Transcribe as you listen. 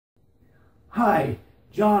Hi,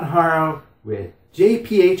 John Haro with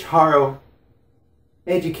JPH Haro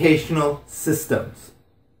Educational Systems.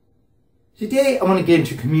 Today I want to get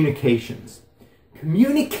into communications.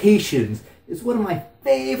 Communications is one of my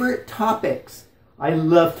favorite topics. I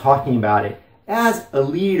love talking about it. As a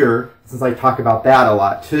leader, since I talk about that a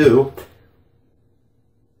lot too,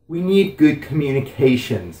 we need good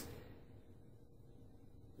communications.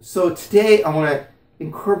 So today I want to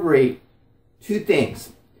incorporate two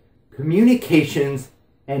things: communications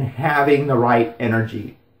and having the right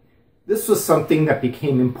energy. This was something that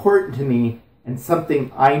became important to me and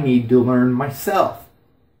something I need to learn myself.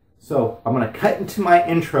 So I'm going to cut into my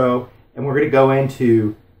intro and we're going to go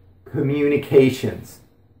into communications.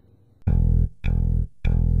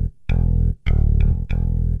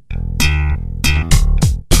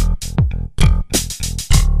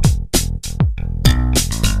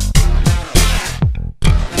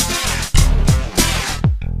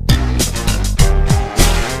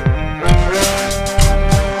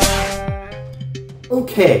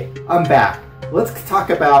 Okay, I'm back. Let's talk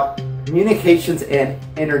about communications and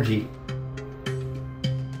energy.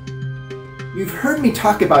 You've heard me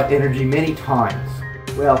talk about energy many times.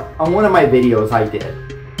 Well, on one of my videos I did.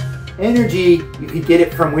 Energy, you could get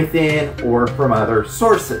it from within or from other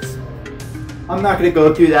sources. I'm not going to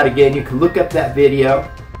go through that again. You can look up that video.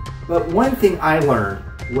 But one thing I learned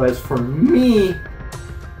was, for me,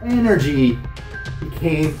 energy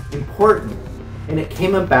became important. And it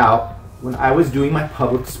came about when I was doing my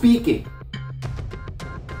public speaking,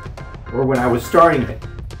 or when I was starting it.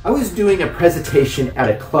 I was doing a presentation at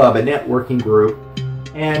a club, a networking group,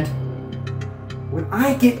 and when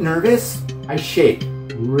I get nervous, I shake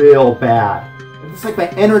real bad. It's like my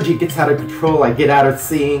energy gets out of control. I get out of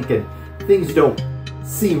sync and things don't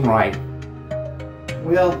seem right.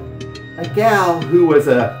 Well, a gal who was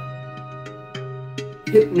a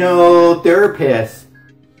hypnotherapist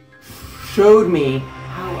showed me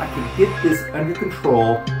how I could get this under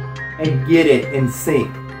control and get it in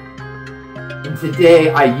sync. And today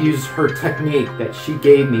I use her technique that she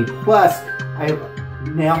gave me. Plus, I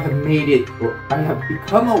now have made it, or I have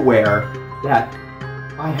become aware that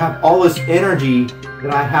I have all this energy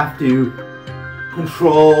that I have to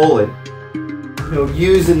control and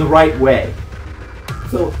use in the right way.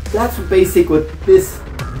 So that's basically what this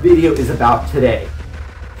video is about today.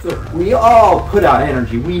 So we all put out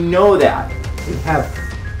energy. We know that. We have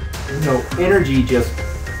energy,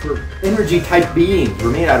 we're energy type beings.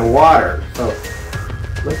 We're made out of water. So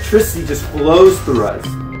electricity just flows through us.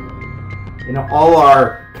 All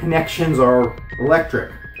our connections are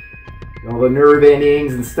electric. The nerve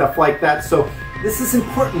endings and stuff like that. So this is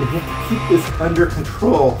important. We have to keep this under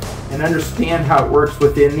control and understand how it works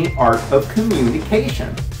within the art of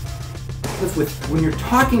communication. Because when you're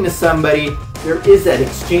talking to somebody, there is that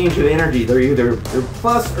exchange of energy. They're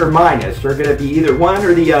plus or minus. They're going to be either one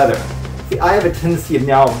or the other. See, I have a tendency of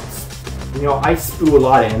now, I spew a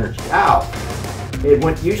lot of energy out. And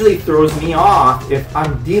what usually throws me off, if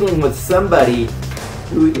I'm dealing with somebody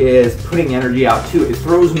who is putting energy out too, it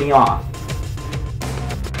throws me off.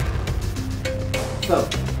 So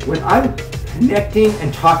when I'm connecting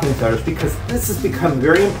and talking with others, because this has become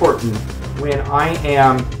very important when I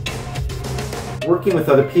am working with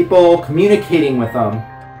other people, communicating with them,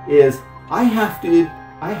 is I had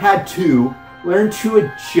to learn to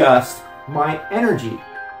adjust my energy.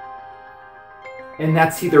 And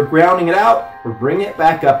that's either grounding it out or bring it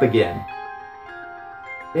back up again.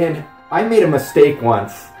 And I made a mistake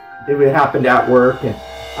once. It happened at work, and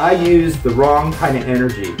I used the wrong kind of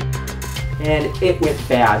energy. And it went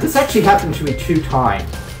bad. This actually happened to me 2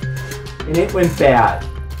 times. And it went bad.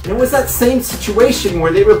 And it was that same situation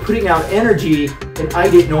where they were putting out energy and I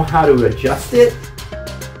didn't know how to adjust it.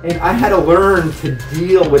 And I had to learn to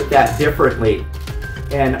deal with that differently.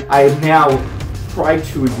 And I now try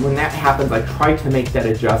to, when that happens, I try to make that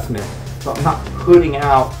adjustment. So I'm not putting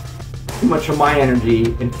out too much of my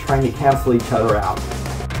energy and trying to cancel each other out.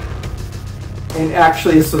 And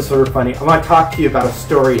actually, this was sort of funny. I'm going to talk to you about a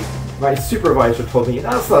story my supervisor told me.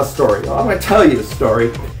 That's not a story. Well, I'm going to tell you the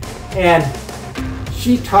story. And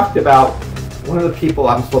she talked about one of the people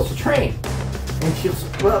I'm supposed to train. And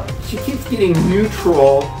she keeps getting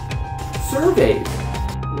neutral surveys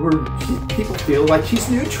where people feel like she's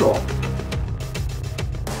neutral.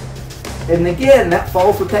 And again, that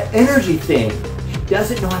falls with that energy thing. She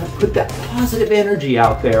doesn't know how to put that positive energy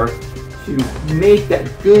out there to make that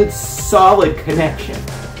good, solid connection.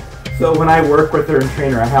 So when I work with her and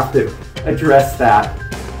train her, I have to address that.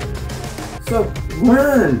 So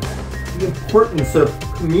learn the importance of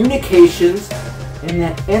communications and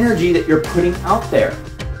that energy that you're putting out there.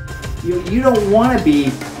 You don't want to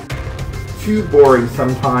be too boring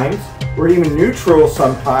sometimes, or even neutral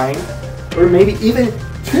sometimes, or maybe even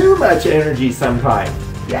too much energy sometimes.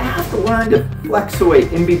 You have to learn to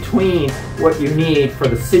fluctuate in between what you need for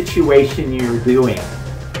the situation you're doing.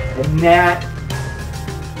 And that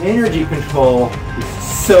energy control is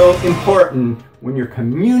so important when you're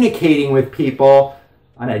communicating with people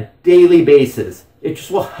on a daily basis. It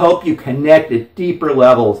just will help you connect at deeper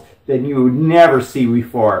levels than you would never see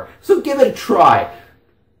before. So give it a try.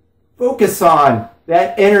 Focus on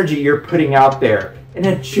that energy you're putting out there and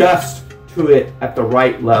adjust to it at the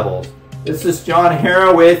right levels. This is John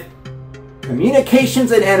Haro with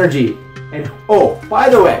Communications and Energy. And oh, by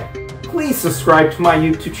the way, please subscribe to my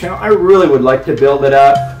YouTube channel. I really would like to build it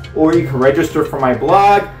up. Or you can register for my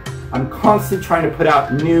blog. I'm constantly trying to put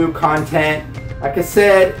out new content. Like I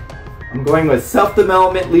said, I'm going with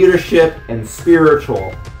self-development, leadership, and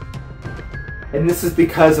spiritual. And this is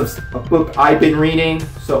because of a book I've been reading,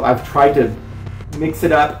 so I've tried to mix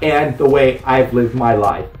it up and the way I've lived my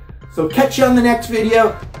life. So catch you on the next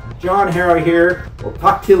video. John Haro here. We'll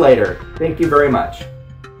talk to you later. Thank you very much.